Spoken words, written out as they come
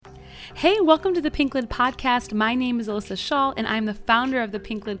Hey, welcome to the Pink Lid Podcast. My name is Alyssa Shaw, and I'm the founder of the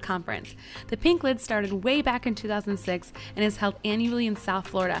Pink Lid Conference. The Pink Lid started way back in 2006 and is held annually in South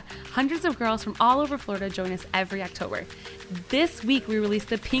Florida. Hundreds of girls from all over Florida join us every October. This week, we released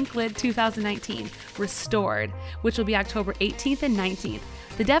the Pink Lid 2019, Restored, which will be October 18th and 19th.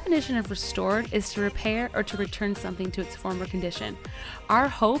 The definition of restored is to repair or to return something to its former condition. Our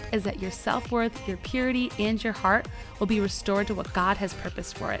hope is that your self-worth, your purity, and your heart will be restored to what God has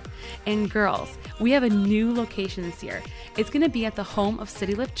purposed for it. And girls, we have a new location this year. It's going to be at the home of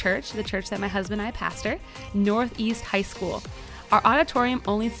City Lift Church, the church that my husband and I pastor, Northeast High School. Our auditorium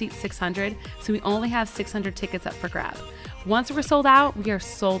only seats 600, so we only have 600 tickets up for grab. Once we're sold out, we are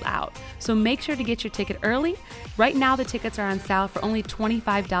sold out. So make sure to get your ticket early. Right now, the tickets are on sale for only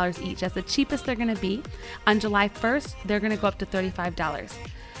 $25 each. That's the cheapest they're going to be. On July 1st, they're going to go up to $35.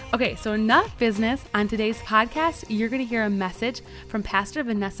 Okay, so enough business. On today's podcast, you're going to hear a message from Pastor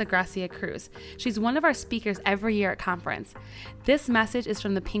Vanessa Gracia-Cruz. She's one of our speakers every year at conference. This message is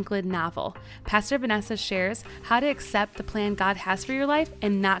from the Pink Lid novel. Pastor Vanessa shares how to accept the plan God has for your life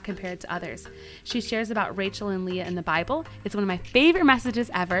and not compare it to others. She shares about Rachel and Leah in the Bible. It's one of my favorite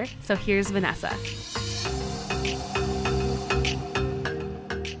messages ever. So here's Vanessa.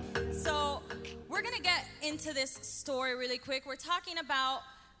 So we're going to get into this story really quick. We're talking about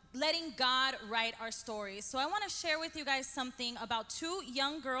letting God write our stories. So I want to share with you guys something about two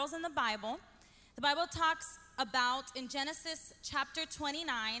young girls in the Bible. The Bible talks about, in Genesis chapter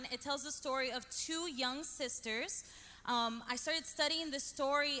 29, it tells the story of two young sisters. I started studying this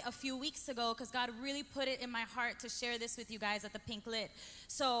story a few weeks ago because God really put it in my heart to share this with you guys at the Pink Lid.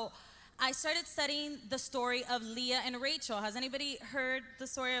 So I started studying the story of Leah and Rachel. Has anybody heard the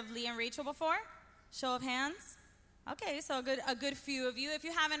story of Leah and Rachel before? Show of hands. Okay, so a good few of you. If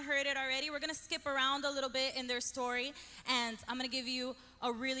you haven't heard it already, we're going to skip around a little bit in their story, and I'm going to give you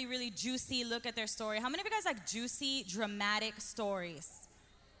a really, really juicy look at their story. How many of you guys like juicy, dramatic stories?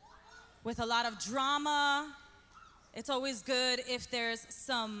 With a lot of drama. It's always good if there's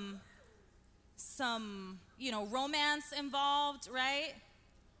some romance involved, right?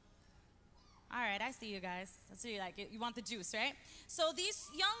 All right, I see you guys. That's what you like. You want the juice, right? So these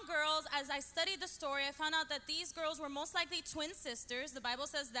young girls, as I studied the story, I found out that these girls were most likely twin sisters. The Bible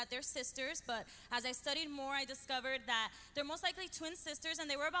says that they're sisters, but as I studied more, I discovered that they're most likely twin sisters, and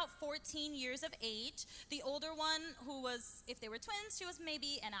they were about 14 years of age. The older one, who was, if they were twins, she was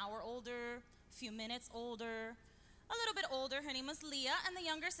maybe an hour older, a few minutes older, a little bit older. Her name was Leah, and the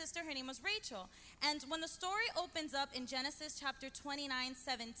younger sister, her name was Rachel. And when the story opens up in Genesis chapter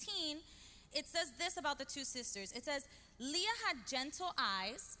 29:17, it says this about the two sisters. It says, Leah had gentle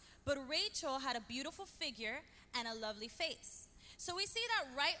eyes, but Rachel had a beautiful figure and a lovely face. So we see that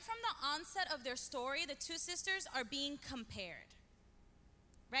right from the onset of their story, the two sisters are being compared.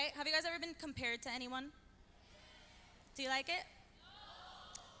 Right? Have you guys ever been compared to anyone? Do you like it?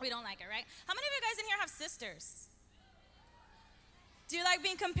 We don't like it, right? How many of you guys in here have sisters? Do you like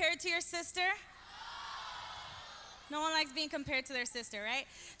being compared to your sister? No one likes being compared to their sister, right?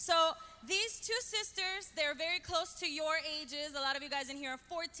 So these two sisters, they're very close to your ages. A lot of you guys in here are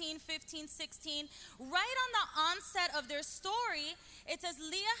 14, 15, 16. Right on the onset of their story, it says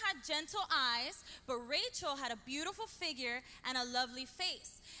Leah had gentle eyes, but Rachel had a beautiful figure and a lovely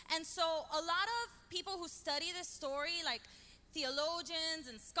face. And so a lot of people who study this story, like theologians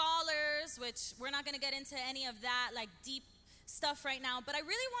and scholars, which we're not going to get into any of that, like deep stuff right now, but I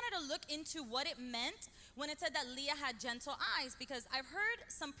really wanted to look into what it meant when it said that Leah had gentle eyes, because I've heard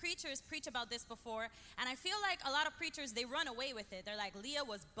some preachers preach about this before, and I feel like a lot of preachers, they run away with it. They're like, Leah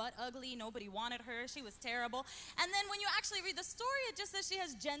was butt ugly, nobody wanted her, she was terrible. And then when you actually read the story, it just says she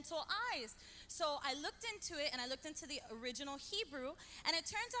has gentle eyes. So I looked into it, and I looked into the original Hebrew, and it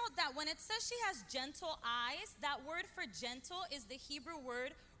turns out that when it says she has gentle eyes, that word for gentle is the Hebrew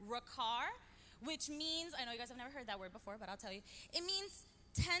word rakar, which means, I know you guys have never heard that word before, but I'll tell you, it means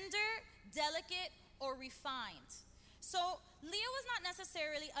tender, delicate, or refined. So Leah was not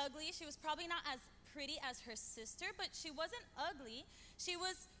necessarily ugly. She was probably not as pretty as her sister, but she wasn't ugly. She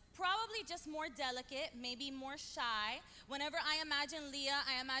was probably just more delicate, maybe more shy. Whenever I imagine Leah,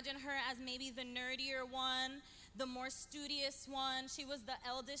 I imagine her as maybe the nerdier one, the more studious one. She was the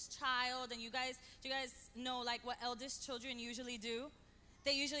eldest child, and do you guys know like what eldest children usually do?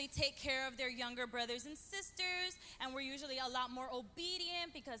 They usually take care of their younger brothers and sisters, and we're usually a lot more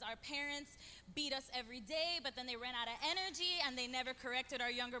obedient because our parents beat us every day, but then they ran out of energy and they never corrected our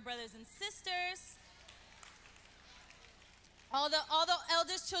younger brothers and sisters. All the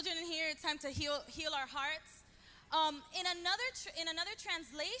eldest children in here, it's time to heal our hearts. In another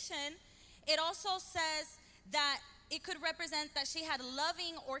translation, it also says that it could represent that she had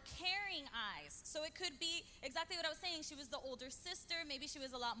loving or caring eyes. So it could be exactly what I was saying. She was the older sister. Maybe she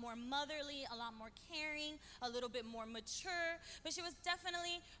was a lot more motherly, a lot more caring, a little bit more mature. But she was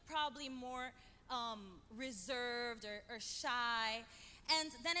definitely probably more reserved or shy.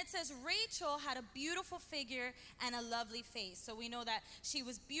 And then it says Rachel had a beautiful figure and a lovely face. So we know that she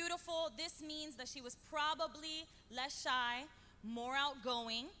was beautiful. This means that she was probably less shy, more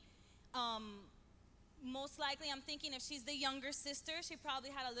outgoing. Most likely, I'm thinking if she's the younger sister, she probably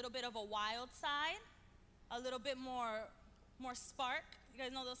had a little bit of a wild side, a little bit more spark. You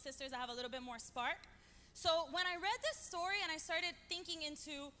guys know those sisters that have a little bit more spark? So when I read this story and I started thinking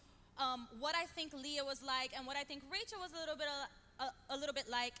into what I think Leah was like and what I think Rachel was a little bit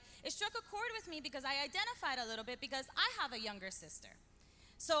like, it struck a chord with me because I identified a little bit because I have a younger sister.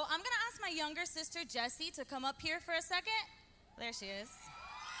 So I'm going to ask my younger sister, Jessie, to come up here for a second. There she is.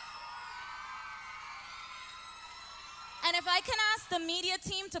 And if I can ask the media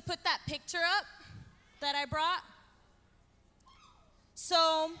team to put that picture up that I brought.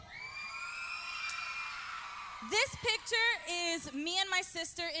 So this picture is me and my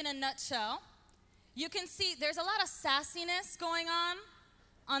sister in a nutshell. You can see there's a lot of sassiness going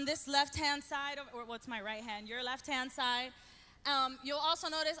on this left-hand side, or what's my right hand? Your left-hand side. You'll also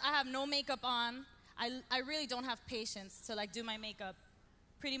notice I have no makeup on. I really don't have patience to like do my makeup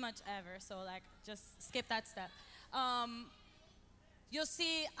pretty much ever, so like just skip that step. You'll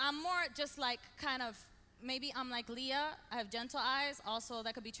see I'm more just like kind of, maybe I'm like Leah. I have gentle eyes. Also,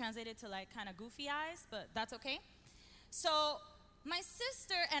 that could be translated to like kind of goofy eyes, but that's okay. So my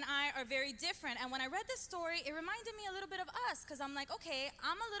sister and I are very different. And when I read this story, it reminded me a little bit of us because I'm like, okay,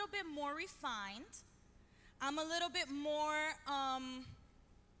 I'm a little bit more refined. I'm a little bit more, how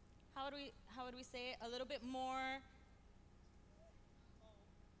would we say it? A little bit more.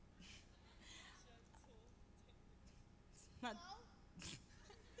 Not,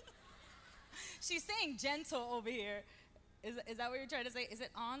 she's saying gentle over here. Is that what you're trying to say? Is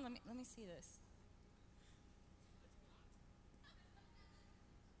it on? Let me see this.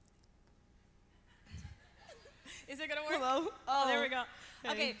 Is it gonna work? Hello. Oh, there we go.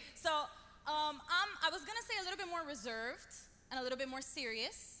 Hey. Okay, so I was gonna say a little bit more reserved and a little bit more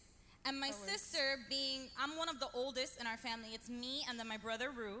serious. And my sister being, I'm one of the oldest in our family. It's me and then my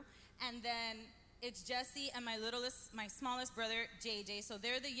brother Rue, and then it's Jessie and my smallest brother, JJ. So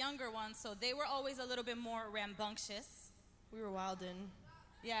they're the younger ones, so they were always a little bit more rambunctious. We were wildin'.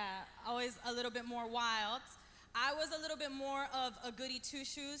 Yeah, always a little bit more wild. I was a little bit more of a goody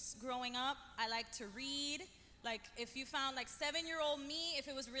two-shoes growing up. I like to read. Like, if you found, like, 7-year-old me, if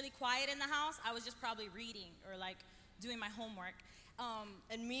it was really quiet in the house, I was just probably reading or, like, doing my homework.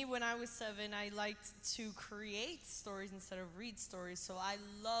 And me, when I was 7, I liked to create stories instead of read stories. So I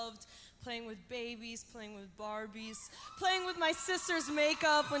loved playing with babies, playing with Barbies, playing with my sister's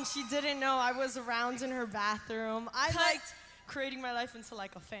makeup when she didn't know I was around in her bathroom. I liked creating my life into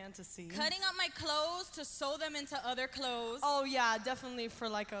like a fantasy. Cutting up my clothes to sew them into other clothes. Oh yeah, definitely for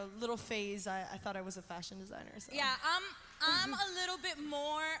like a little phase, I thought I was a fashion designer. So. Yeah, I'm a little bit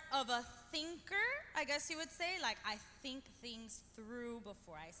more of a thinker, I guess you would say. Like, I think things through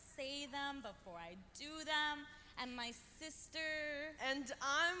before I say them, before I do them. And my sister... And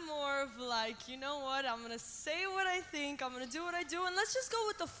I'm more of like, you know what, I'm going to say what I think, I'm going to do what I do, and let's just go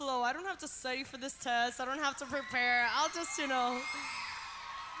with the flow. I don't have to study for this test, I don't have to prepare, I'll just, you know...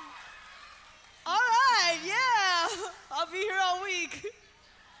 All right, yeah, I'll be here all week.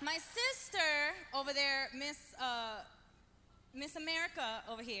 My sister over there, Miss America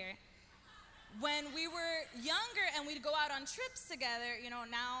over here, when we were younger and we'd go out on trips together, you know,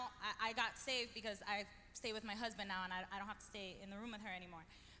 now I got saved because I stay with my husband now and I don't have to stay in the room with her anymore.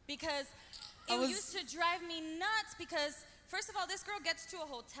 Because it used to drive me nuts because, first of all, this girl gets to a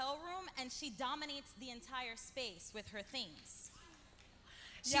hotel room and she dominates the entire space with her things.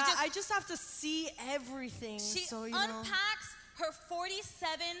 I just have to see everything. She so, you unpacks her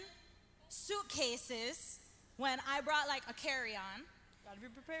 47 suitcases when I brought like a carry-on. Gotta be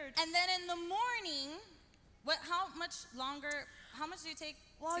prepared. And then in the morning, how much do you take?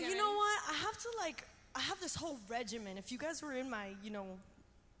 Well, you know what? I have this whole regimen. If you guys were in my,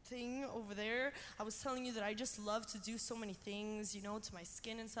 thing over there, I was telling you that I just love to do so many things, to my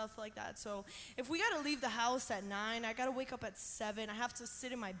skin and stuff like that. So if we gotta leave the house at 9, I gotta wake up at 7. I have to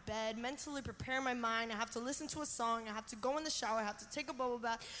sit in my bed, mentally prepare my mind. I have to listen to a song. I have to go in the shower. I have to take a bubble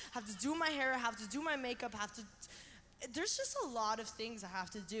bath. I have to do my hair. I have to do my makeup. I have to there's just a lot of things I have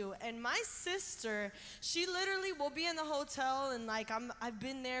to do. And my sister, she literally will be in the hotel and like I've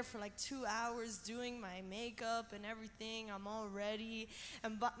been there for like 2 hours doing my makeup and everything. I'm all ready.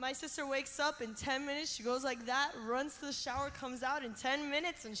 And my sister wakes up in 10 minutes. She goes like that, runs to the shower, comes out in 10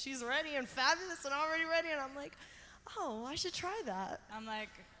 minutes, and she's ready and fabulous and already ready. And I'm like, oh, I should try that. I'm like,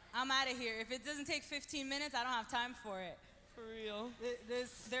 I'm out of here. If it doesn't take 15 minutes, I don't have time for it. For real.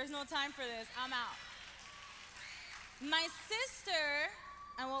 There's no time for this. I'm out. My sister,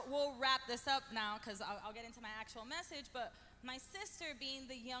 and we'll wrap this up now because I'll get into my actual message, but my sister, being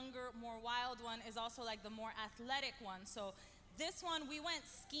the younger, more wild one, is also like the more athletic one. So this one, we went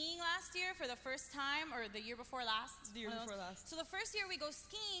skiing last year for the first time, or the year before last. The year before last. So the first year we go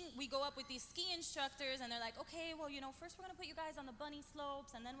skiing, we go up with these ski instructors, and they're like, okay, well, first we're going to put you guys on the bunny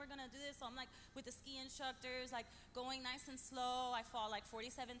slopes, and then we're going to do this. So I'm like, with the ski instructors, like going nice and slow. I fall like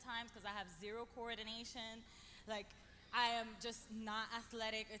 47 times because I have zero coordination. Like, I am just not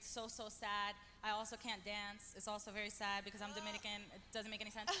athletic. It's so sad. I also can't dance. It's also very sad because I'm Dominican. It doesn't make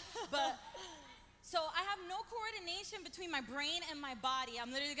any sense. But, so I have no coordination between my brain and my body.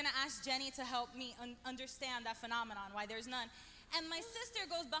 I'm literally gonna ask Jenny to help me understand that phenomenon, why there's none. And my sister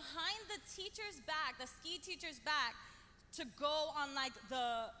goes behind the teacher's back, the ski teacher's back, to go on like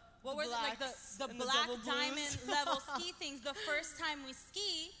the black diamond level ski things the first time we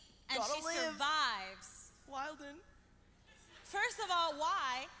ski, and she survives. Wildin'. First of all,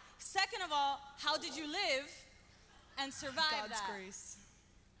 why? Second of all, how did you live and survive God's that? grace.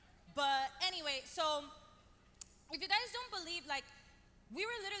 But anyway, so if you guys don't believe, like, we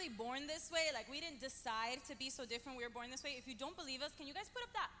were literally born this way. Like, we didn't decide to be so different. We were born this way. If you don't believe us, can you guys put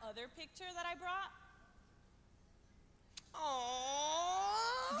up that other picture that I brought?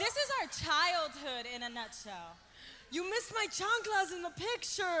 Aww. This is our childhood in a nutshell. You missed my chanclas in the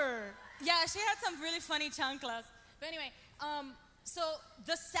picture. Yeah, she had some really funny chanclas. But anyway, so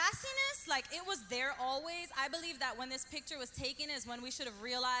the sassiness, like, it was there always. I believe that when this picture was taken is when we should have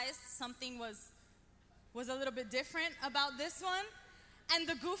realized something was a little bit different about this one. And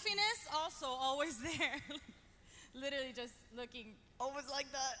the goofiness also always there. Literally just looking always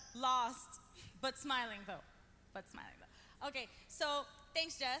like that. Lost, but smiling though. Okay, so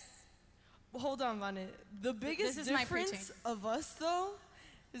thanks, Jess. Well, hold on, Vanessa. The biggest difference of us, though,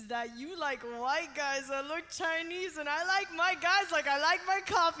 is that you like white guys that look Chinese, and I like my guys like I like my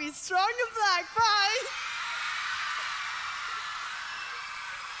coffee, strong and black. Bye.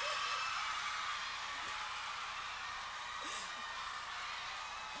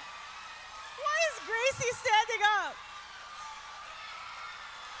 Why is Gracie standing up?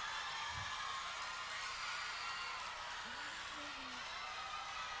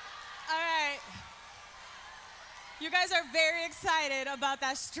 All right. You guys are very excited about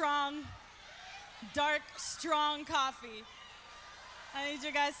that strong, dark, strong coffee. I need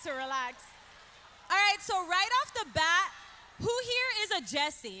you guys to relax. All right, so right off the bat, who here is a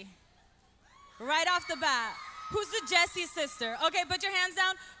Jessie? Right off the bat. Who's the Jessie sister? Okay, put your hands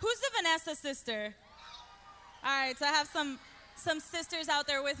down. Who's the Vanessa sister? All right, so I have some sisters out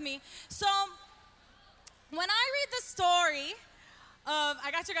there with me. So when I read the story of, I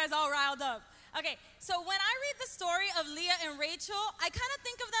got you guys all riled up. Okay, so when I read the story of Leah and Rachel, I kind of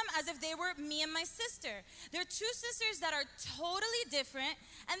think of them as if they were me and my sister. They're two sisters that are totally different,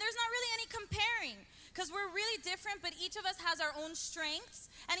 and there's not really any comparing, because we're really different, but each of us has our own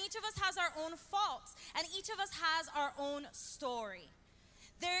strengths, and each of us has our own faults, and each of us has our own story.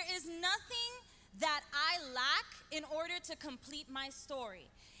 There is nothing that I lack in order to complete my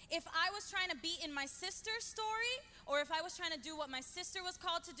story. If I was trying to be in my sister's story, or if I was trying to do what my sister was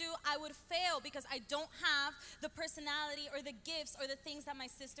called to do, I would fail because I don't have the personality or the gifts or the things that my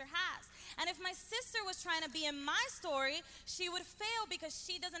sister has. And if my sister was trying to be in my story, she would fail because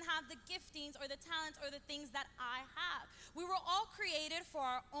she doesn't have the giftings or the talents or the things that I have. We were all created for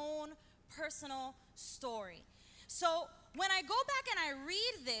our own personal story. So when I go back and I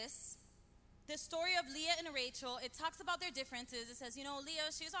read this, the story of Leah and Rachel, it talks about their differences. It says,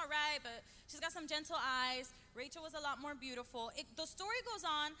 Leah, she's all right, but she's got some gentle eyes. Rachel was a lot more beautiful. The story goes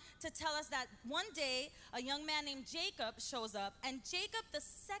on to tell us that one day, a young man named Jacob shows up, and Jacob, the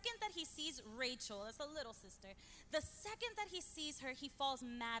second that he sees Rachel, that's a little sister, the second that he sees her, he falls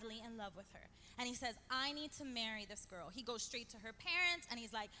madly in love with her. And he says, I need to marry this girl. He goes straight to her parents, and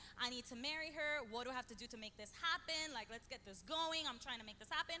he's like, I need to marry her. What do I have to do to make this happen? Like, let's get this going. I'm trying to make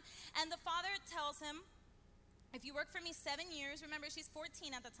this happen. And the father tells him, if you work for me 7 years, remember she's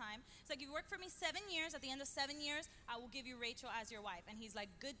 14 at the time. It's like, if you work for me 7 years, at the end of 7 years, I will give you Rachel as your wife. And he's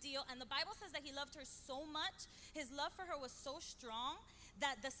like, good deal. And the Bible says that he loved her so much, his love for her was so strong,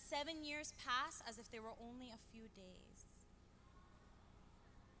 that the 7 years pass as if they were only a few days.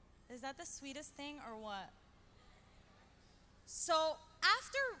 Is that the sweetest thing or what? So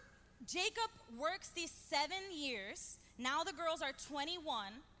after Jacob works these 7 years, now the girls are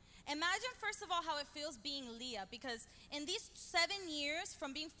 21. Imagine, first of all, how it feels being Leah, because in these 7 years,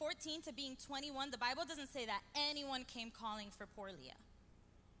 from being 14 to being 21, the Bible doesn't say that anyone came calling for poor Leah.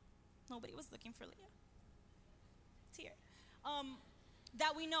 Nobody was looking for Leah. It's here.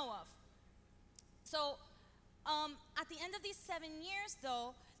 That we know of. So, at the end of these 7 years,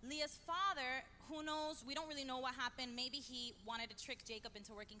 though, Leah's father, who knows, we don't really know what happened. Maybe he wanted to trick Jacob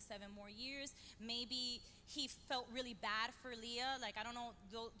into working 7 more years. Maybe he felt really bad for Leah. Like, I don't know,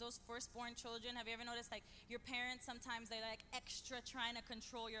 those firstborn children, have you ever noticed, like, your parents sometimes, they're like extra trying to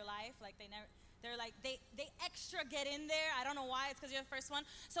control your life. Like, they're like, they extra get in there. I don't know why. It's because you're the first one.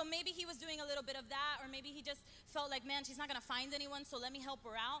 So maybe he was doing a little bit of that, or maybe he just felt like, man, she's not going to find anyone, so let me help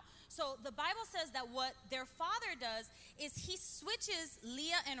her out. So the Bible says that what their father does is he switches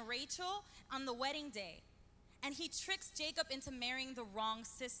Leah and Rachel on the wedding day, and he tricks Jacob into marrying the wrong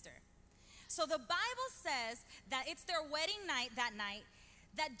sister. So the Bible says that it's their wedding night that night,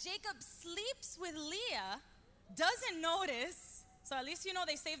 that Jacob sleeps with Leah, doesn't notice. So at least, you know,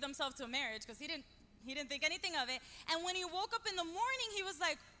 they saved themselves to a marriage, because he didn't think anything of it. And when he woke up in the morning, he was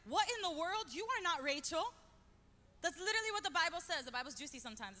like, what in the world? You are not Rachel. That's literally what the Bible says. The Bible's juicy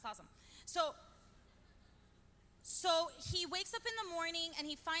sometimes. It's awesome. So he wakes up in the morning and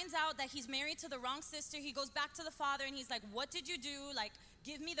he finds out that he's married to the wrong sister. He goes back to the father and he's like, what did you do? Like,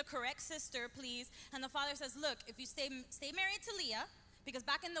 give me the correct sister, please. And the father says, look, if you stay married to Leah, because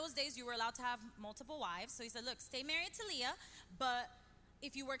back in those days you were allowed to have multiple wives. So he said, look, stay married to Leah, but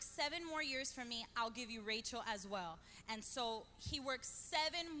if you work 7 more years for me, I'll give you Rachel as well. And so he works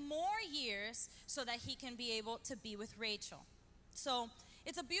 7 more years so that he can be able to be with Rachel. So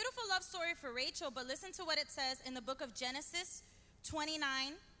it's a beautiful love story for Rachel, but listen to what it says in the book of Genesis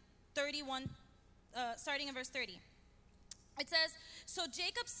 29:31, starting in verse 30. It says, so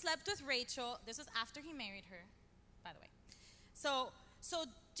Jacob slept with Rachel. This was after he married her, by the way. So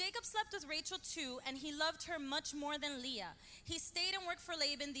Jacob slept with Rachel too, and he loved her much more than Leah. He stayed and worked for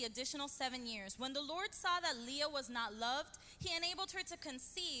Laban the additional 7 years. When the Lord saw that Leah was not loved, he enabled her to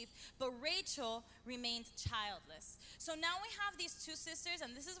conceive, but Rachel remained childless. So now we have these 2 sisters,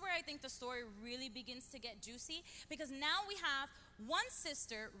 and this is where I think the story really begins to get juicy, because now we have one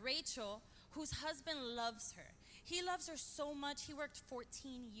sister, Rachel, whose husband loves her. He loves her so much, he worked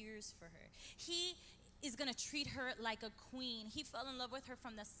 14 years for her. He is going to treat her like a queen. He fell in love with her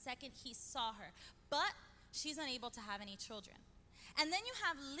from the second he saw her. But she's unable to have any children. And then you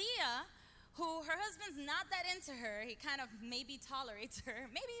have Leah, who her husband's not that into her. He kind of maybe tolerates her.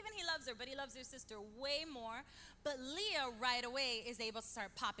 Maybe even he loves her, but he loves her sister way more. But Leah right away is able to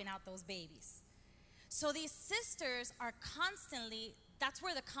start popping out those babies. So these sisters are constantly, that's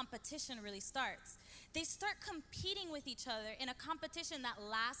where the competition really starts. They start competing with each other in a competition that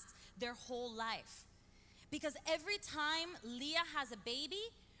lasts their whole life. Because every time Leah has a baby,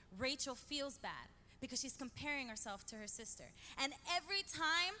 Rachel feels bad because she's comparing herself to her sister. And every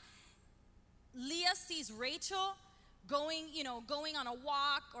time Leah sees Rachel going on a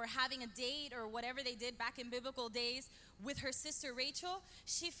walk or having a date or whatever they did back in biblical days with her sister Rachel,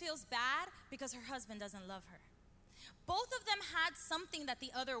 she feels bad because her husband doesn't love her. Both of them had something that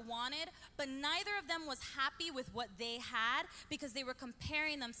the other wanted, but neither of them was happy with what they had because they were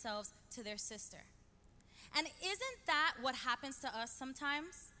comparing themselves to their sister. And isn't that what happens to us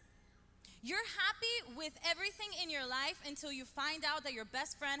sometimes? You're happy with everything in your life until you find out that your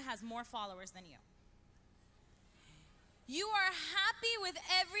best friend has more followers than you. You are happy with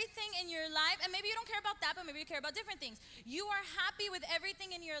everything in your life, and maybe you don't care about that, but maybe you care about different things. You are happy with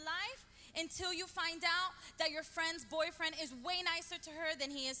everything in your life until you find out that your friend's boyfriend is way nicer to her than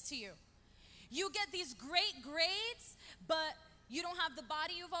he is to you. You get these great grades, but you don't have the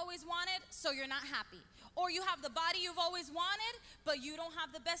body you've always wanted, so you're not happy. Or you have the body you've always wanted, but you don't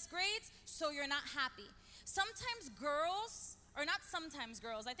have the best grades, so you're not happy. Sometimes girls, or not sometimes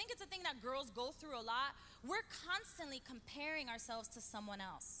girls, I think it's a thing that girls go through a lot. We're constantly comparing ourselves to someone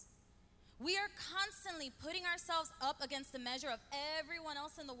else. We are constantly putting ourselves up against the measure of everyone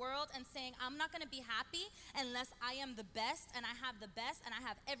else in the world and saying, I'm not going to be happy unless I am the best, and I have the best, and I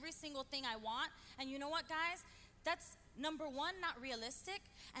have every single thing I want. And you know what, guys? That's number 1, not realistic,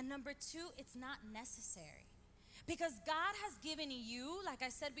 and number 2, it's not necessary. Because God has given you, like I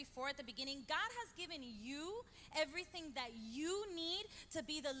said before at the beginning, God has given you everything that you need to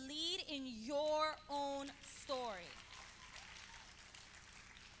be the lead in your own story.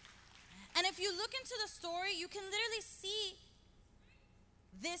 And if you look into the story, you can literally see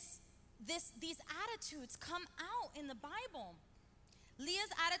these attitudes come out in the Bible.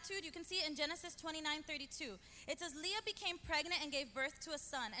 Leah's attitude, you can see it in Genesis 29:32. It says, Leah became pregnant and gave birth to a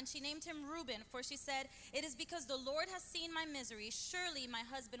son, and she named him Reuben, for she said, it is because the Lord has seen my misery. Surely my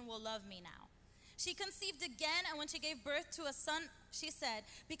husband will love me now. She conceived again, and when she gave birth to a son, she said,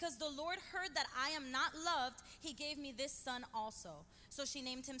 because the Lord heard that I am not loved, he gave me this son also. So she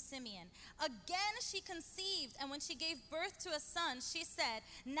named him Simeon. Again she conceived, and when she gave birth to a son, she said,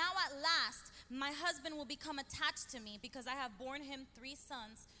 now at last my husband will become attached to me, because I have borne him 3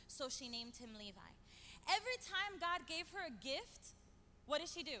 sons. So she named him Levi. Every time God gave her a gift, what did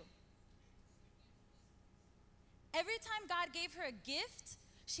she do? Every time God gave her a gift,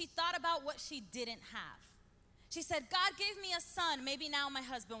 she thought about what she didn't have. She said, God gave me a son, maybe now my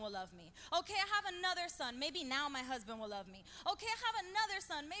husband will love me. Okay, I have another son, maybe now my husband will love me. Okay, I have another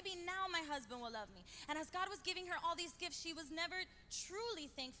son, maybe now my husband will love me. And as God was giving her all these gifts, she was never truly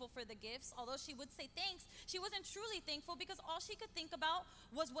thankful for the gifts. Although she would say thanks, she wasn't truly thankful because all she could think about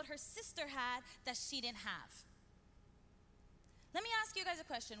was what her sister had that she didn't have. Let me ask you guys a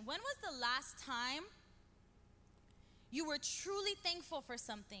question. When was the last time you were truly thankful for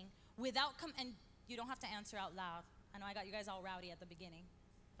something without and you don't have to answer out loud. I know I got you guys all rowdy at the beginning,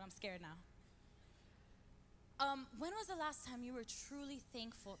 but I'm scared now. When was the last time you were truly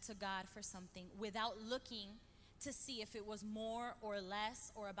thankful to God for something without looking to see if it was more or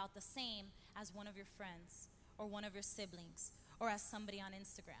less or about the same as one of your friends or one of your siblings or as somebody on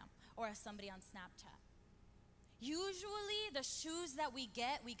Instagram or as somebody on Snapchat? Usually the shoes that we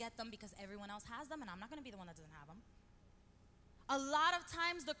get them because everyone else has them, and I'm not going to be the one that doesn't have them. A lot of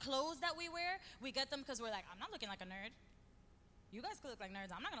times the clothes that we wear, we get them because we're like, I'm not looking like a nerd. You guys could look like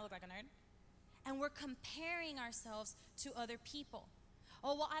nerds. I'm not going to look like a nerd. And we're comparing ourselves to other people.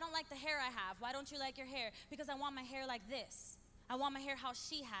 Oh, well, I don't like the hair I have. Why don't you like your hair? Because I want my hair like this. I want my hair how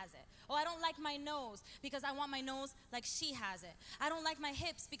she has it. Oh, I don't like my nose because I want my nose like she has it. I don't like my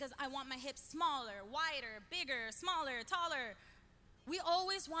hips because I want my hips smaller, wider, bigger, smaller, taller. We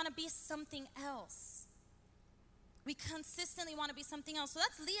always want to be something else. We consistently want to be something else. So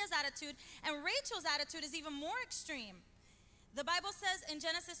that's Leah's attitude. And Rachel's attitude is even more extreme. The Bible says in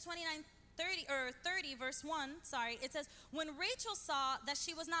Genesis 30 verse 1, it says, when Rachel saw that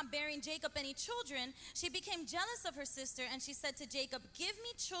she was not bearing Jacob any children, she became jealous of her sister, and she said to Jacob, give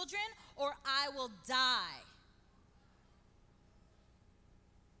me children or I will die.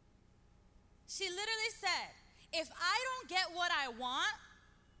 She literally said, if I don't get what I want,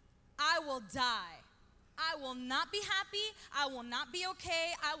 I will die. I will not be happy. I will not be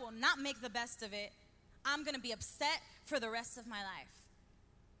okay. I will not make the best of it. I'm going to be upset for the rest of my life.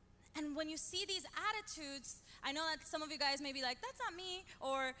 And when you see these attitudes, I know that some of you guys may be like, that's not me,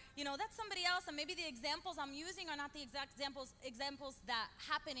 or, that's somebody else, and maybe the examples I'm using are not the exact examples that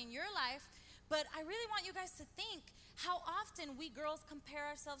happen in your life, but I really want you guys to think how often we girls compare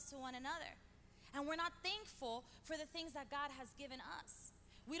ourselves to one another, and we're not thankful for the things that God has given us.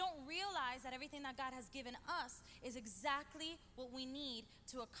 We don't realize that everything that God has given us is exactly what we need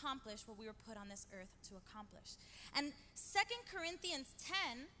to accomplish what we were put on this earth to accomplish. And 2 Corinthians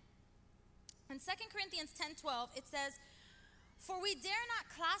 10:12, it says, for we dare not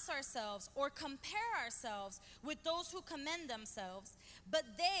class ourselves or compare ourselves with those who commend themselves,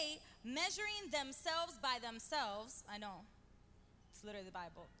 but they, measuring themselves by themselves, I know, it's literally the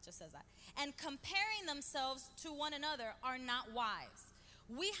Bible, it just says that, and comparing themselves to one another are not wise.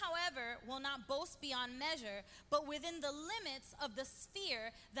 We, however, will not boast beyond measure, but within the limits of the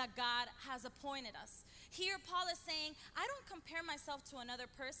sphere that God has appointed us. Here, Paul is saying, I don't compare myself to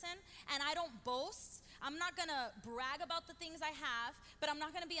another person, and I don't boast. I'm not going to brag about the things I have, but I'm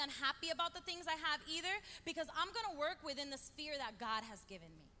not going to be unhappy about the things I have either, because I'm going to work within the sphere that God has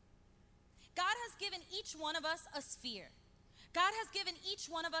given me. God has given each one of us a sphere. God has given each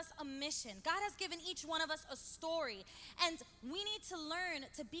one of us a mission. God has given each one of us a story. And we need to learn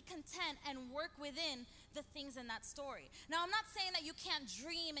to be content and work within the things in that story. Now, I'm not saying that you can't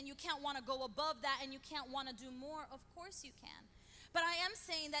dream and you can't want to go above that and you can't want to do more. Of course you can. But I am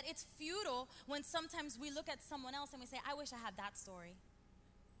saying that it's futile when sometimes we look at someone else and we say, I wish I had that story.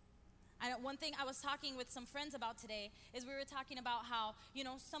 One thing I was talking with some friends about today is we were talking about how,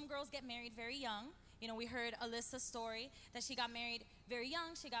 some girls get married very young. We heard Alyssa's story that she got married very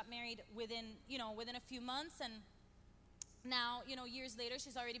young. She got married within a few months, and now, years later,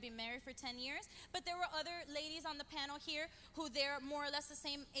 she's already been married for 10 years. But there were other ladies on the panel here who they're more or less the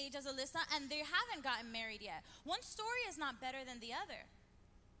same age as Alyssa, and they haven't gotten married yet. One story is not better than the other.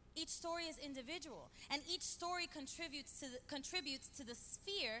 Each story is individual, and each story contributes to the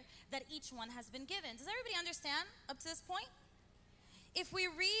sphere that each one has been given. Does everybody understand up to this point? if we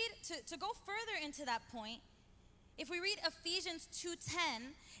read, to go further into that point, if we read Ephesians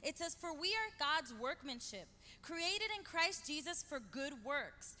 2:10, it says, "For we are God's workmanship, created in Christ Jesus for good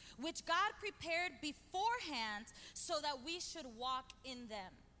works, which God prepared beforehand so that we should walk in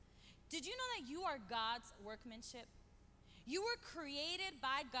them." Did you know that you are God's workmanship? You were created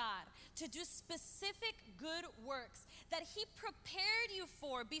by God to do specific good works that He prepared you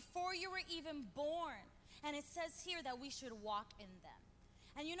for before you were even born. And it says here that we should walk in them.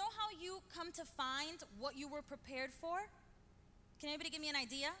 And you know how you come to find what you were prepared for? Can anybody give me an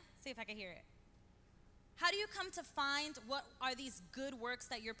idea? See if I can hear it. How do you come to find what are these good works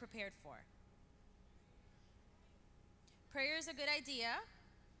that you're prepared for? Prayer is a good idea,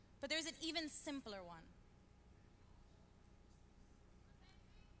 but there's an even simpler one.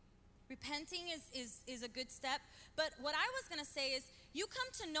 Repenting is a good step. But what I was going to say is you come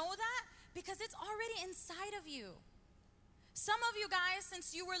to know that because it's already inside of you. Some of you guys,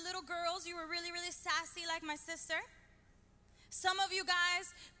 since you were little girls, you were really, really sassy like my sister. Some of you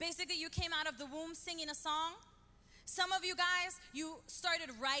guys, basically you came out of the womb singing a song. Some of you guys, you started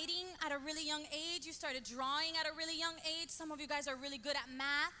writing at a really young age. You started drawing at a really young age. Some of you guys are really good at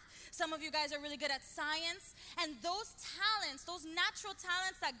math. Some of you guys are really good at science. And those talents, those natural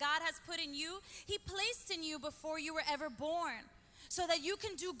talents that God has put in you, He placed in you before you were ever born, so that you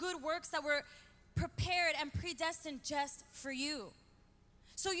can do good works that were prepared and predestined just for you.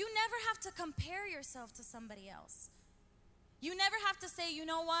 So you never have to compare yourself to somebody else. You never have to say, you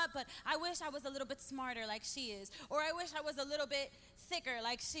know what, but I wish I was a little bit smarter like she is. Or I wish I was a little bit thicker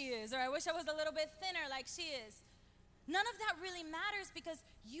like she is. Or I wish I was a little bit thinner like she is. None of that really matters because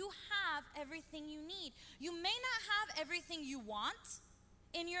you have everything you need. You may not have everything you want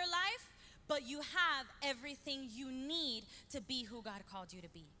in your life, but you have everything you need to be who God called you to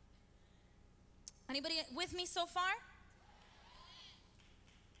be. Anybody with me so far?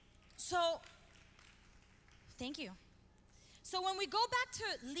 So, thank you. So when we go back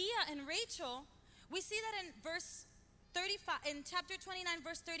to Leah and Rachel, we see that in verse 35, in chapter 29,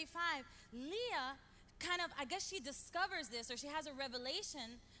 verse 35, Leah kind of, I guess she discovers this, or she has a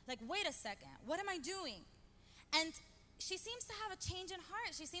revelation, like, wait a second, what am I doing? And she seems to have a change in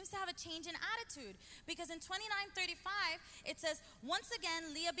heart. She seems to have a change in attitude. Because in 29:35, it says, "Once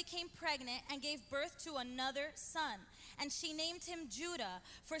again, Leah became pregnant and gave birth to another son. And she named him Judah,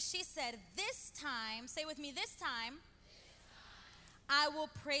 for she said, 'This time,'" say with me, "this time, I will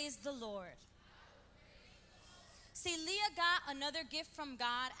praise the Lord." See, Leah got another gift from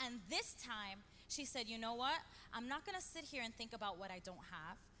God, and this time she said, you know what? I'm not going to sit here and think about what I don't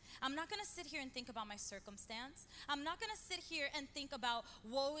have. I'm not going to sit here and think about my circumstance. I'm not going to sit here and think about,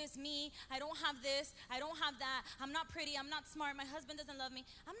 woe is me, I don't have this, I don't have that, I'm not pretty, I'm not smart, my husband doesn't love me.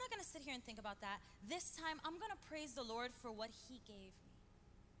 I'm not going to sit here and think about that. This time, I'm going to praise the Lord for what He gave me.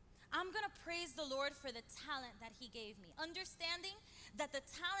 I'm going to praise the Lord for the talent that He gave me, understanding that the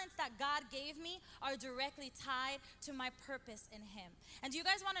talents that God gave me are directly tied to my purpose in Him. And do you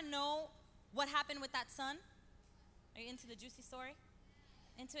guys want to know what happened with that son? Are you into the juicy story?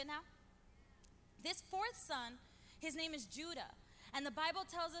 Into it now? This fourth son, his name is Judah. And the Bible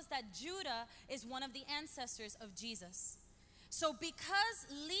tells us that Judah is one of the ancestors of Jesus. So because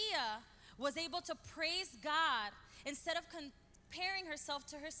Leah was able to praise God instead of comparing herself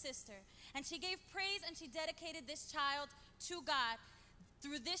to her sister, and she gave praise and she dedicated this child to God,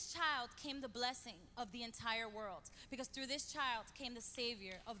 through this child came the blessing of the entire world, because through this child came the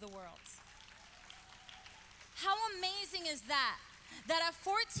Savior of the world. How amazing is that? That at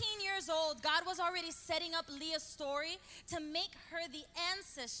 14 years old, God was already setting up Leah's story to make her the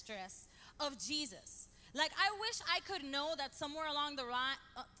ancestress of Jesus. Like, I wish I could know that somewhere along the line,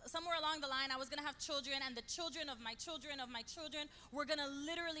 I was gonna have children, and the children of my children were gonna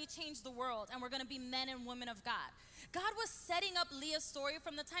literally change the world, and we're gonna be men and women of God. God was setting up Leah's story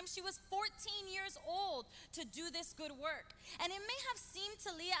from the time she was 14 years old to do this good work. And it may have seemed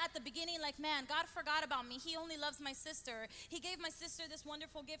to Leah at the beginning like, man, God forgot about me. He only loves my sister. He gave my sister this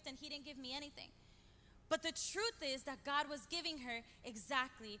wonderful gift, and He didn't give me anything. But the truth is that God was giving her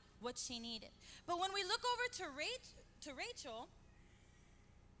exactly what she needed. But when we look over to Rachel,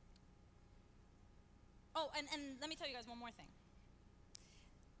 and let me tell you guys one more thing.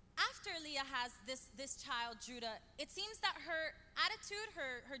 After Leah has this child, Judah, it seems that her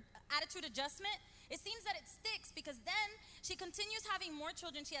attitude adjustment, it seems that it sticks, because then she continues having more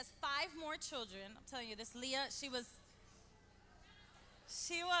children. She has 5 more children. I'm telling you, this Leah, she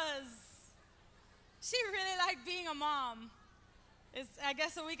really liked being a mom, is I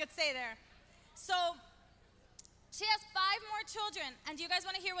guess what we could say there. So she has 5 more children. And do you guys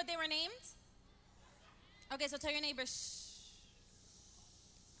want to hear what they were named? Okay, so tell your neighbor, shh.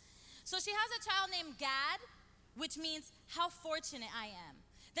 So she has a child named Gad, which means how fortunate I am.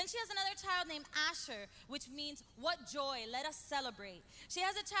 Then she has another child named Asher, which means what joy, let us celebrate. She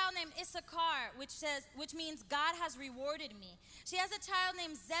has a child named Issachar, which means God has rewarded me. She has a child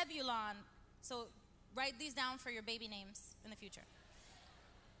named Zebulon. So write these down for your baby names in the future.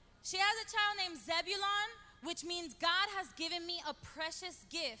 She has a child named Zebulon, which means God has given me a precious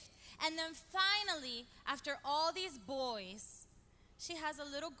gift. And then finally, after all these boys, she has a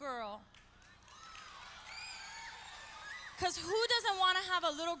little girl. Because who doesn't want to have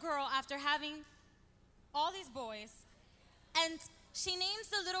a little girl after having all these boys? And she names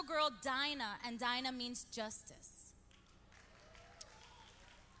the little girl Dinah, and Dinah means justice.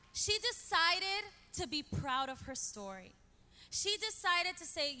 She decided to be proud of her story. She decided to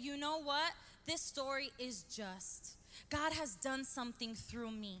say, you know what? This story is just. God has done something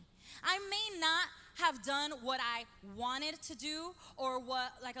through me. I may not have done what I wanted to do, or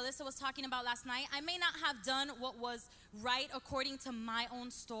what, like Alyssa was talking about last night, I may not have done what was right according to my own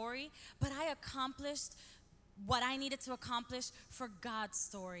story, but I accomplished what I needed to accomplish for God's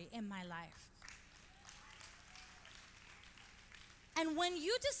story in my life. And when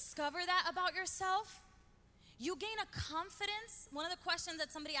you discover that about yourself, you gain a confidence. One of the questions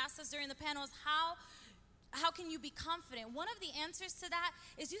that somebody asked us during the panel is how can you be confident? One of the answers to that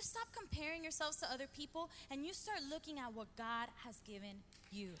is you stop comparing yourselves to other people and you start looking at what God has given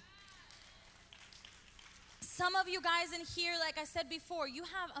you. Some of you guys in here, like I said before, you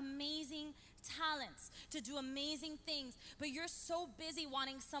have amazing talents to do amazing things, but you're so busy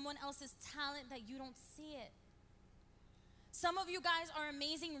wanting someone else's talent that you don't see it. Some of you guys are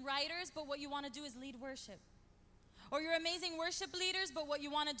amazing writers, but what you want to do is lead worship. Or you're amazing worship leaders, but what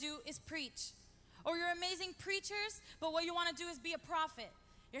you want to do is preach. Or you're amazing preachers, but what you want to do is be a prophet.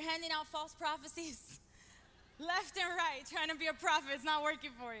 You're handing out false prophecies left and right, trying to be a prophet. It's not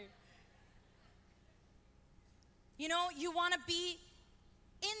working for you. You know, you want to be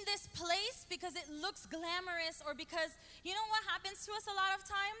in this place because it looks glamorous, or because, you know what happens to us a lot of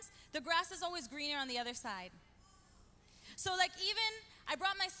times? The grass is always greener on the other side. So like, even I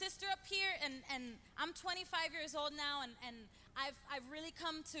brought my sister up here, and I'm 25 years old now, and I've really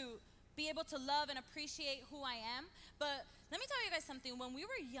come to be able to love and appreciate who I am. But let me tell you guys something. When we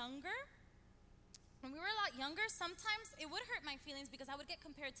were a lot younger, sometimes it would hurt my feelings because I would get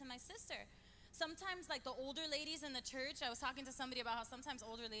compared to my sister. Sometimes, like the older ladies in the church, I was talking to somebody about how sometimes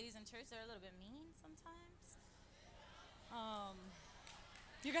older ladies in church, they're a little bit mean sometimes.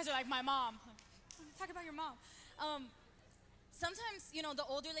 You guys are like my mom. Talk about your mom. Sometimes, you know, the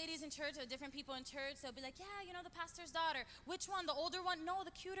older ladies in church or different people in church, they'll be like, yeah, you know, the pastor's daughter. Which one? The older one? No,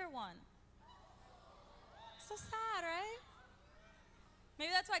 the cuter one. So sad, right? Maybe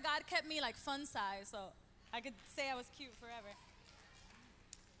that's why God kept me like fun size, so I could say I was cute forever.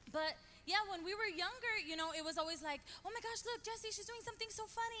 But yeah, when we were younger, you know, it was always like, oh my gosh, look, Jessie, she's doing something so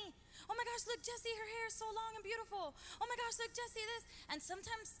funny. Oh my gosh, look, Jessie, her hair is so long and beautiful. Oh my gosh, look, Jessie, this. And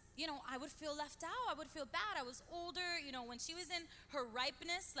sometimes, you know, I would feel left out. I would feel bad. I was older. You know, when she was in her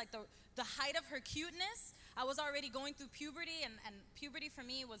ripeness, like the height of her cuteness, I was already going through puberty, and puberty for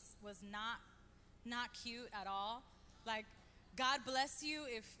me was not cute at all. Like, God bless you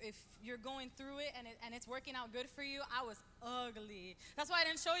if you're going through it and it's working out good for you. I was ugly. That's why I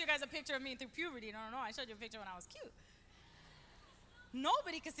didn't show you guys a picture of me through puberty. No, I showed you a picture when I was cute.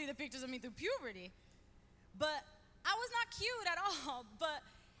 Nobody could see the pictures of me through puberty. But I was not cute at all.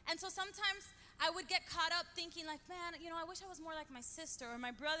 And so sometimes I would get caught up thinking like, man, you know, I wish I was more like my sister or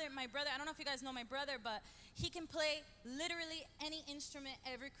my brother. I don't know if you guys know my brother, but he can play literally any instrument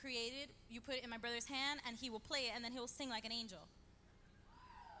ever created. You put it in my brother's hand and he will play it, and then he will sing like an angel.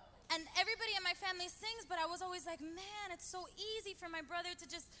 And everybody in my family sings, but I was always like, man, it's so easy for my brother to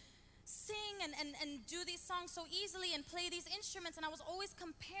just sing and do these songs so easily and play these instruments. And I was always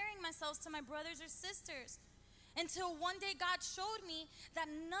comparing myself to my brothers or sisters. Until one day God showed me that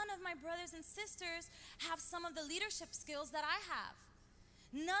none of my brothers and sisters have some of the leadership skills that I have.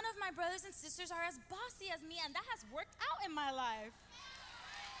 None of my brothers and sisters are as bossy as me, and that has worked out in my life.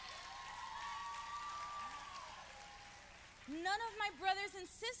 None of my brothers and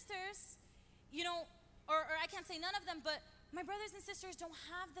sisters, you know, or I can't say none of them, but my brothers and sisters don't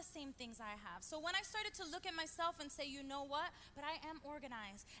have the same things I have. So when I started to look at myself and say, you know what, but I am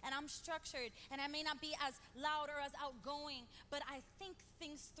organized and I'm structured, and I may not be as loud or as outgoing, but I think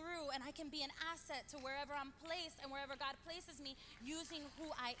things through, and I can be an asset to wherever I'm placed and wherever God places me using who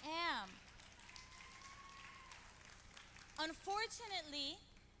I am. Unfortunately,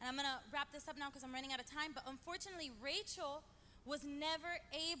 and I'm going to wrap this up now because I'm running out of time, but unfortunately, Rachel was never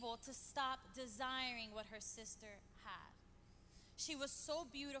able to stop desiring what her sister had. She was so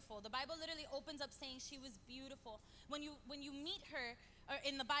beautiful. The Bible literally opens up saying she was beautiful. When you meet her, or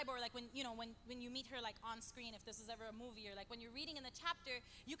in the Bible, or like when you meet her like on screen, if this is ever a movie, or like when you're reading in the chapter,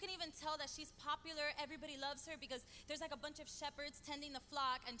 you can even tell that she's popular. Everybody loves her because there's like a bunch of shepherds tending the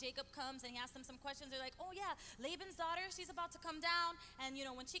flock, and Jacob comes and he asks them some questions. They're like, oh yeah, Laban's daughter, she's about to come down, and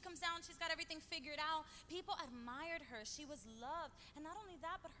when she comes down, she's got everything figured out. People admired her. She was loved. And not only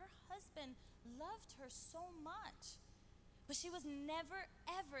that, but her husband loved her so much. But she was never,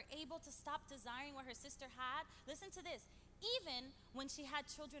 ever able to stop desiring what her sister had. Listen to this. Even when she had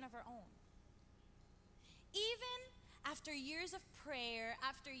children of her own. Even after years of prayer,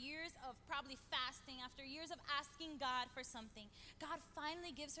 after years of probably fasting, after years of asking God for something, God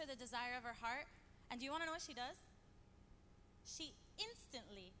finally gives her the desire of her heart. And do you want to know what she does? She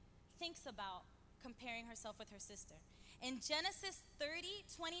instantly thinks about comparing herself with her sister. In Genesis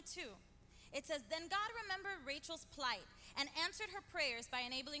 30:22, it says, then God remembered Rachel's plight and answered her prayers by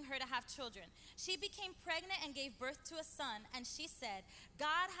enabling her to have children. She became pregnant and gave birth to a son, and she said,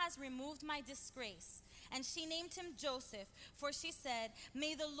 God has removed my disgrace. And she named him Joseph, for she said,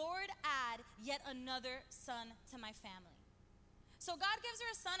 may the Lord add yet another son to my family. So God gives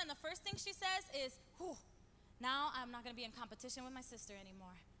her a son, and the first thing she says is, whew, now I'm not going to be in competition with my sister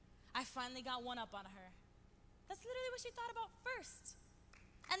anymore. I finally got one up on her. That's literally what she thought about first.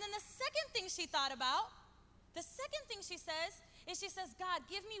 And then the second thing she thought about, the second thing she says, God,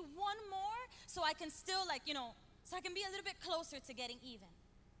 give me one more so I can still so I can be a little bit closer to getting even.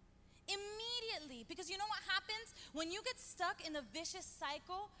 Immediately, because you know what happens? When you get stuck in the vicious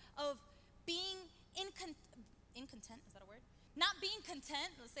cycle of being incontent, is that a word? Not being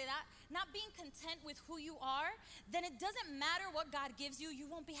content, let's say that, not being content with who you are, then it doesn't matter what God gives you,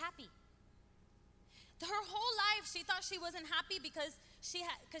 you won't be happy. Her whole life, she thought she wasn't happy because she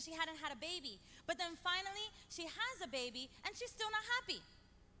hadn't had a baby. But then finally, she has a baby, and she's still not happy.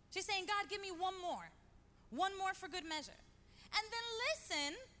 She's saying, God, give me one more for good measure. And then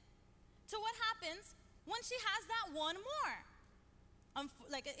listen to what happens when she has that one more.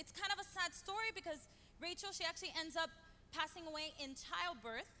 It's kind of a sad story because Rachel, she actually ends up passing away in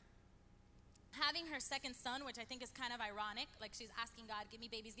childbirth, having her second son, which I think is kind of ironic. Like, she's asking God, give me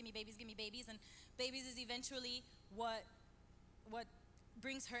babies, give me babies, give me babies. And babies is eventually what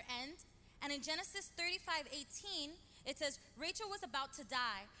brings her end. And in Genesis 35:18, it says, Rachel was about to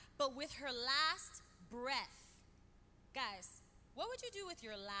die, but with her last breath. Guys, what would you do with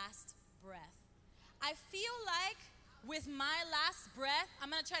your last breath? I feel like with my last breath,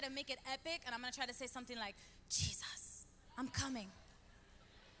 I'm going to try to make it epic, and I'm going to try to say something like, Jesus, I'm coming.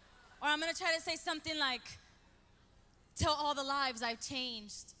 Or I'm going to try to say something like, tell all the lives I've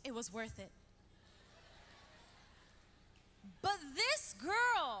changed, it was worth it. But this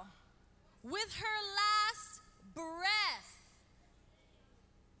girl, with her last breath,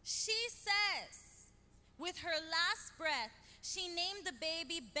 she says, with her last breath, she named the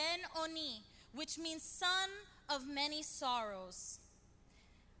baby Ben-Oni, which means son of many sorrows.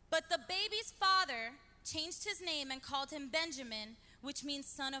 But the baby's father changed his name and called him Benjamin, which means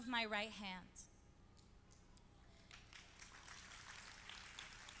son of my right hand.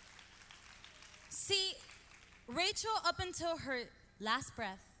 See, Rachel, up until her last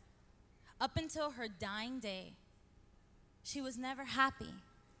breath, up until her dying day, she was never happy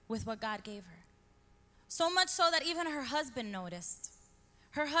with what God gave her. So much so that even her husband noticed.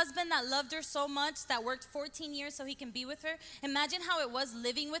 Her husband that loved her so much, that worked 14 years so he can be with her. Imagine how it was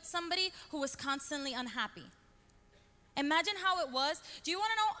living with somebody who was constantly unhappy. Imagine how it was. Do you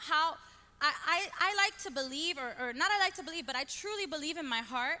want to know how I like to believe, or not I like to believe, but I truly believe in my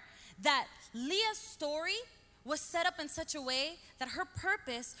heart that Leah's story was set up in such a way that her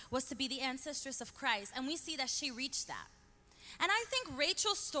purpose was to be the ancestress of Christ. And we see that she reached that. And I think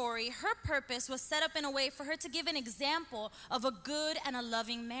Rachel's story, her purpose was set up in a way for her to give an example of a good and a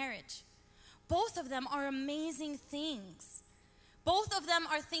loving marriage. Both of them are amazing things. Both of them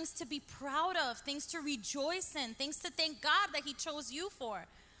are things to be proud of, things to rejoice in, things to thank God that He chose you for.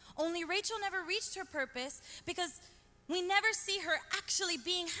 Only Rachel never reached her purpose because we never see her actually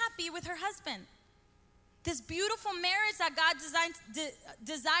being happy with her husband. This beautiful marriage that God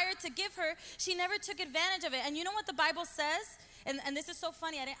desired to give her, she never took advantage of it. And you know what the Bible says? And this is so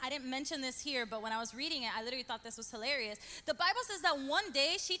funny. I didn't mention this here, but when I was reading it, I literally thought this was hilarious. The Bible says that one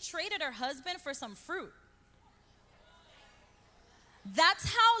day she traded her husband for some fruit.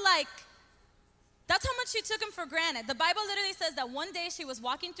 That's how much she took him for granted. The Bible literally says that one day she was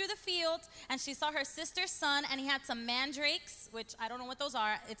walking through the field and she saw her sister's son, and he had some mandrakes, which I don't know what those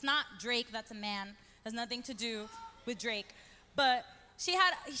are. It's not Drake, that's a man. Has nothing to do with Drake. But she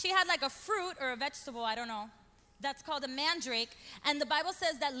had like a fruit or a vegetable, I don't know, that's called a mandrake. And the Bible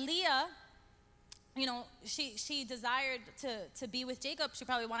says that Leah, you know, she desired to be with Jacob. She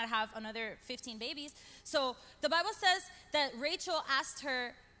probably wanted to have another 15 babies. So the Bible says that Rachel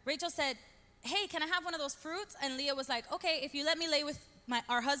said, hey, can I have one of those fruits? And Leah was like, okay, if you let me lay with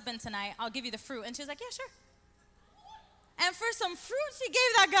our husband tonight, I'll give you the fruit. And she was like, yeah, sure. And for some fruit, she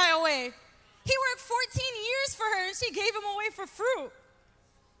gave that guy away. He worked 14 years for her, and she gave him away for fruit.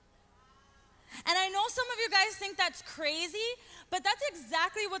 And I know some of you guys think that's crazy, but that's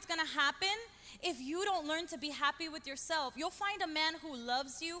exactly what's going to happen if you don't learn to be happy with yourself. You'll find a man who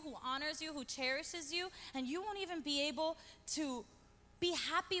loves you, who honors you, who cherishes you, and you won't even be able to be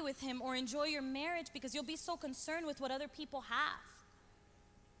happy with him or enjoy your marriage because you'll be so concerned with what other people have.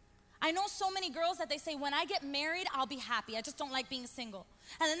 I know so many girls that they say, when I get married, I'll be happy. I just don't like being single.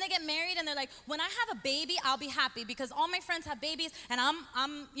 And then they get married and they're like, when I have a baby, I'll be happy because all my friends have babies and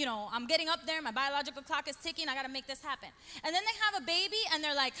I'm getting up there. My biological clock is ticking. I got to make this happen. And then they have a baby and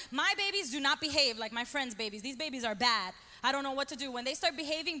they're like, my babies do not behave like my friends' babies. These babies are bad. I don't know what to do. When they start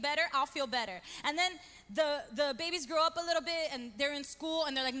behaving better, I'll feel better. And then the babies grow up a little bit and they're in school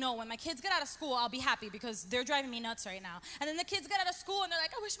and they're like, no, when my kids get out of school, I'll be happy because they're driving me nuts right now. And then the kids get out of school and they're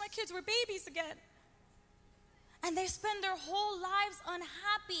like, I wish my kids were babies again. And they spend their whole lives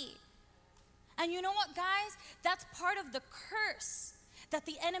unhappy. And you know what, guys? That's part of the curse that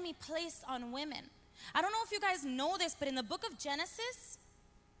the enemy placed on women. I don't know if you guys know this, but in the book of Genesis,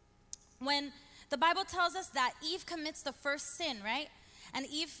 when the Bible tells us that Eve commits the first sin, right? And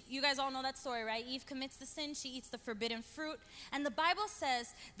Eve, you guys all know that story, right? Eve commits the sin. She eats the forbidden fruit. And the Bible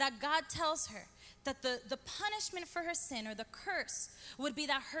says that God tells her that the punishment for her sin or the curse would be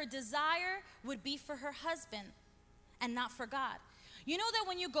that her desire would be for her husband and not for God. You know that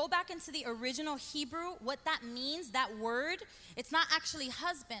when you go back into the original Hebrew, what that means, that word, it's not actually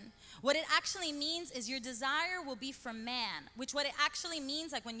husband. What it actually means is your desire will be for man, which what it actually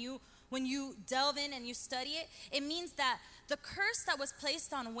means, like when you delve in and you study it, it means that the curse that was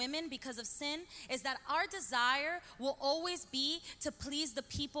placed on women because of sin is that our desire will always be to please the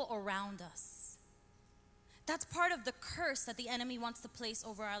people around us. That's part of the curse that the enemy wants to place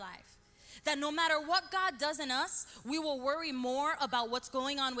over our life. That no matter what God does in us, we will worry more about what's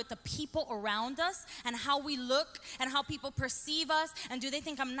going on with the people around us and how we look and how people perceive us. And do they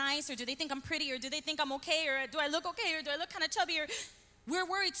think I'm nice, or do they think I'm pretty, or do they think I'm okay, or do I look okay, or do I look kind of chubby? Or we're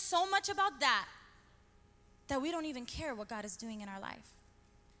worried so much about that we don't even care what God is doing in our life.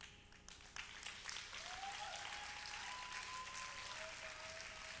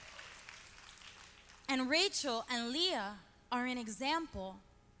 And Rachel and Leah are an example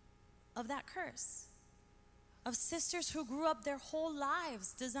of that curse, of sisters who grew up their whole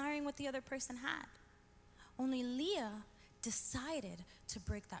lives desiring what the other person had. Only Leah decided to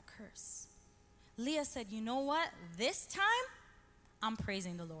break that curse. Leah said, you know what? This time, I'm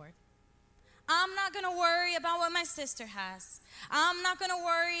praising the Lord. I'm not going to worry about what my sister has. I'm not going to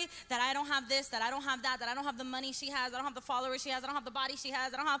worry that I don't have this, that I don't have that I don't have the money she has, I don't have the followers she has, I don't have the body she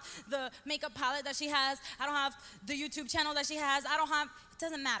has, I don't have the makeup palette that she has, I don't have the YouTube channel that she has, it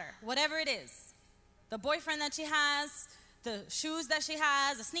doesn't matter. Whatever it is, the boyfriend that she has, the shoes that she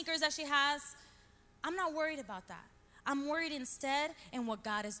has, the sneakers that she has, I'm not worried about that. I'm worried instead in what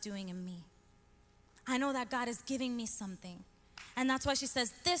God is doing in me. I know that God is giving me something. And that's why she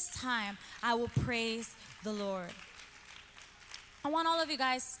says, this time I will praise the Lord. I want all of you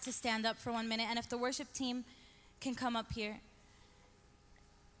guys to stand up for 1 minute. And if the worship team can come up here.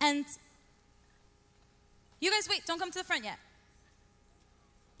 And you guys, wait, don't come to the front yet.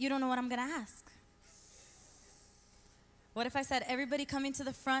 You don't know what I'm going to ask. What if I said, everybody coming to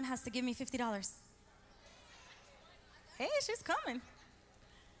the front has to give me $50? Hey, she's coming.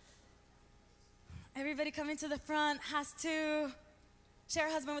 Everybody coming to the front has to share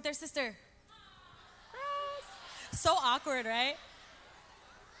a husband with their sister. Yes. So awkward, right?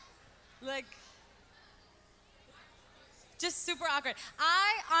 Like, just super awkward.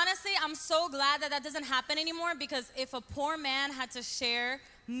 I'm so glad that doesn't happen anymore, because if a poor man had to share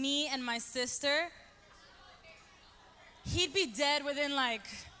me and my sister, he'd be dead within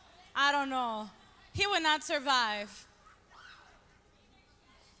I don't know. He would not survive.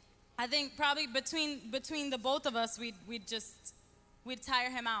 I think probably between the both of us, we'd tire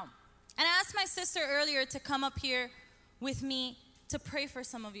him out. And I asked my sister earlier to come up here with me to pray for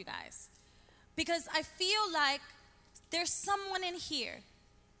some of you guys. Because I feel like there's someone in here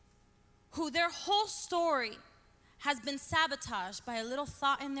who their whole story has been sabotaged by a little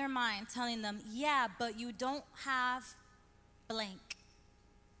thought in their mind telling them, yeah, but you don't have blank.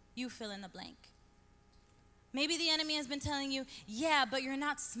 You fill in the blank. Maybe the enemy has been telling you, yeah, but you're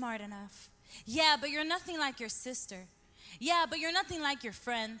not smart enough. Yeah, but you're nothing like your sister. Yeah, but you're nothing like your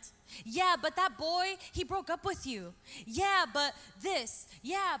friend. Yeah, but that boy, he broke up with you. Yeah, but this.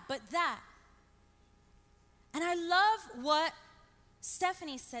 Yeah, but that. And I love what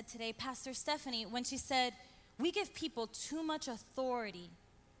Stephanie said today, Pastor Stephanie, when she said, we give people too much authority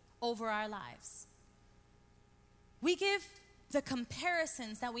over our lives. We give the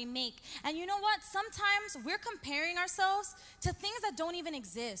comparisons that we make. And you know what? Sometimes we're comparing ourselves to things that don't even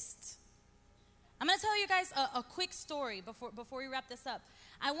exist. I'm going to tell you guys a quick story before we wrap this up.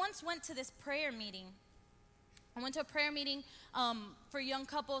 I once went to this prayer meeting. I went to a prayer meeting for young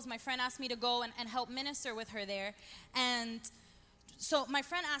couples. My friend asked me to go and help minister with her there. And so my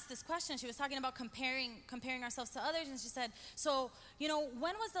friend asked this question. She was talking about comparing ourselves to others. And she said, so,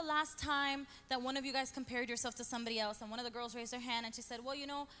 when was the last time that one of you guys compared yourself to somebody else? And one of the girls raised her hand and she said,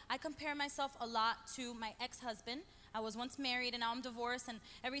 well, I compare myself a lot to my ex-husband. I was once married and now I'm divorced, and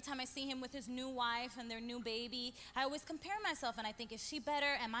every time I see him with his new wife and their new baby, I always compare myself and I think, is she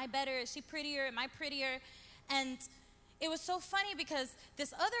better? Am I better? Is she prettier? Am I prettier? And it was so funny because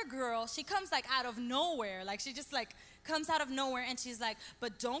this other girl, she comes like out of nowhere. Like she just like comes out of nowhere and she's like,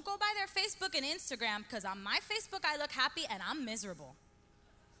 but don't go by their Facebook and Instagram, because on my Facebook I look happy and I'm miserable.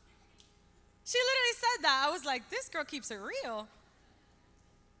 She literally said that. I was like, this girl keeps it real.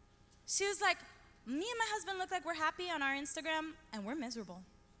 She was like, me and my husband look like we're happy on our Instagram and we're miserable.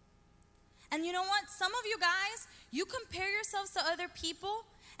 And you know what? Some of you guys, you compare yourselves to other people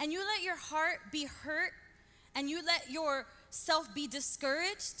and you let your heart be hurt and you let yourself be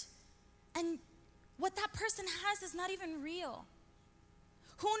discouraged. And what that person has is not even real.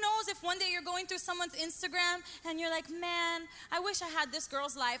 Who knows if one day you're going through someone's Instagram and you're like, man, I wish I had this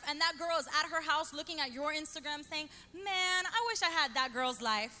girl's life. And that girl is at her house looking at your Instagram saying, man, I wish I had that girl's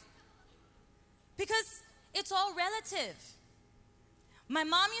life. Because it's all relative. My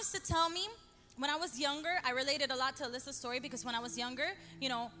mom used to tell me when I was younger, I related a lot to Alyssa's story because when I was younger,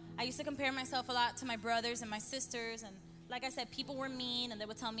 I used to compare myself a lot to my brothers and my sisters. And like I said, people were mean and they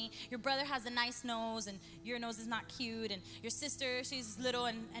would tell me, your brother has a nice nose and your nose is not cute. And your sister, she's little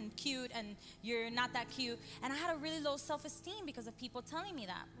and cute and you're not that cute. And I had a really low self-esteem because of people telling me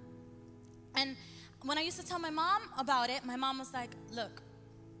that. And when I used to tell my mom about it, my mom was like, look,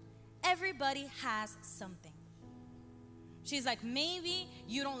 everybody has something. She's like, maybe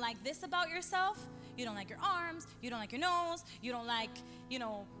you don't like this about yourself. You don't like your arms. You don't like your nose. You don't like,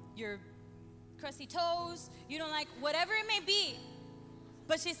 your crusty toes. You don't like whatever it may be.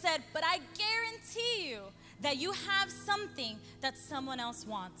 But she said, but I guarantee you that you have something that someone else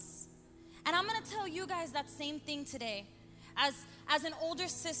wants. And I'm going to tell you guys that same thing today. As an older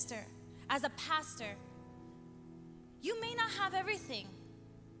sister, as a pastor, you may not have everything.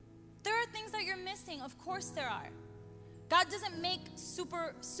 There are things that you're missing. Of course there are. God doesn't make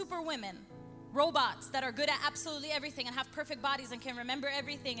super women, robots that are good at absolutely everything and have perfect bodies and can remember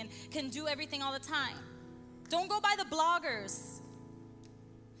everything and can do everything all the time. Don't go by the bloggers.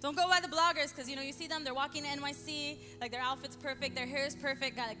 Don't go by the bloggers because, you see them, they're walking to NYC, like their outfit's perfect, their hair is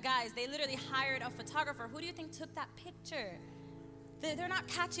perfect. Guys, they literally hired a photographer. Who do you think took that picture? They're not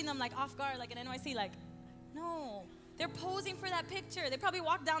catching them like off guard, like in NYC, like, no. They're posing for that picture. They probably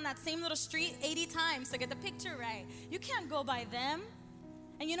walked down that same little street 80 times to get the picture right. You can't go by them.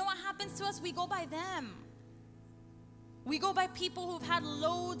 And you know what happens to us? We go by them. We go by people who've had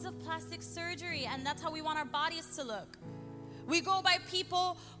loads of plastic surgery, and that's how we want our bodies to look. We go by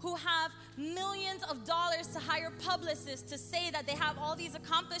people who have millions of dollars to hire publicists to say that they have all these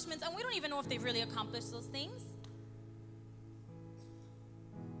accomplishments, and we don't even know if they've really accomplished those things.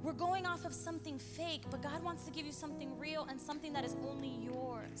 We're going off of something fake, but God wants to give you something real and something that is only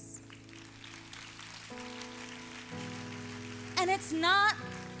yours. And it's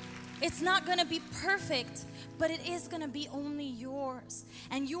not going to be perfect, but it is going to be only yours.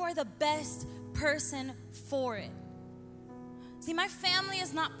 And you are the best person for it. See, my family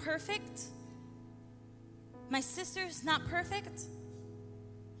is not perfect. My sister is not perfect,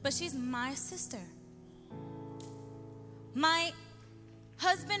 but she's my sister. My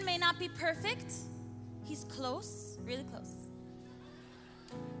husband may not be perfect. He's close, really close.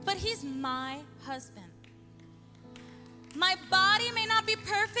 But he's my husband. My body may not be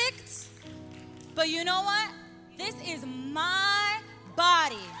perfect, but you know what? This is my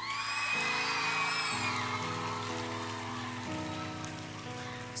body.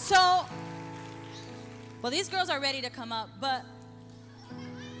 So, well, these girls are ready to come up, but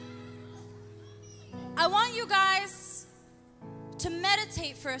I want you guys to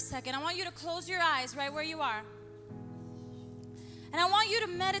meditate for a second. I want you to close your eyes right where you are. And I want you to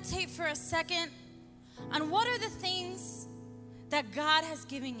meditate for a second on what are the things that God has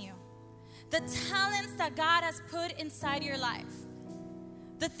given you, the talents that God has put inside your life,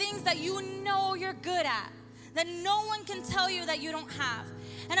 the things that you know you're good at, that no one can tell you that you don't have.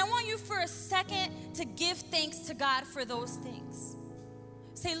 And I want you for a second to give thanks to God for those things.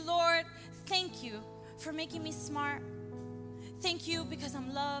 Say, Lord, thank you for making me smart. Thank you because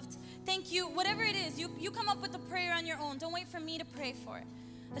I'm loved. Thank you, whatever it is, you come up with a prayer on your own. Don't wait for me to pray for it.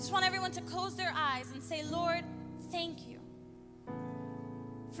 I just want everyone to close their eyes and say, Lord, thank you.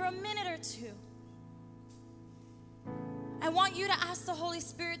 For a minute or two, I want you to ask the Holy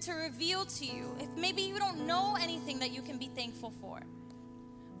Spirit to reveal to you, if maybe you don't know anything that you can be thankful for,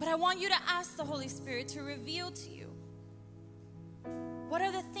 but I want you to ask the Holy Spirit to reveal to you, what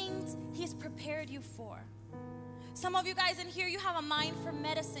are the things He's prepared you for? Some of you guys in here, you have a mind for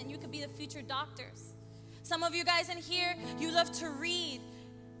medicine. You could be the future doctors. Some of you guys in here, you love to read.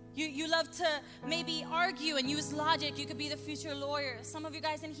 You love to maybe argue and use logic. You could be the future lawyer. Some of you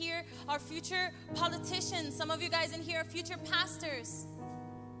guys in here are future politicians. Some of you guys in here are future pastors.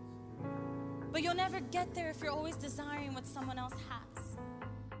 But you'll never get there if you're always desiring what someone else has.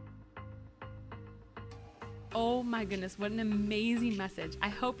 Oh my goodness, what an amazing message. I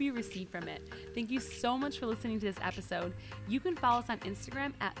hope you received from it. Thank you so much for listening to this episode. You can follow us on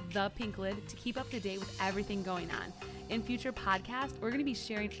Instagram at The Pink Lid to keep up to date with everything going on. In future podcasts, we're going to be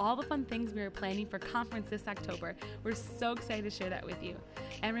sharing all the fun things we are planning for conference this October. We're so excited to share that with you.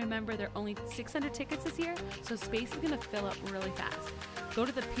 And remember, there are only 600 tickets this year, so space is going to fill up really fast. Go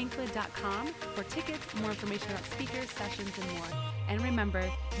to thepinklid.com for tickets, more information about speakers, sessions, and more. And remember,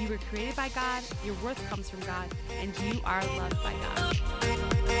 you were created by God, your worth comes from God, and you are loved by God.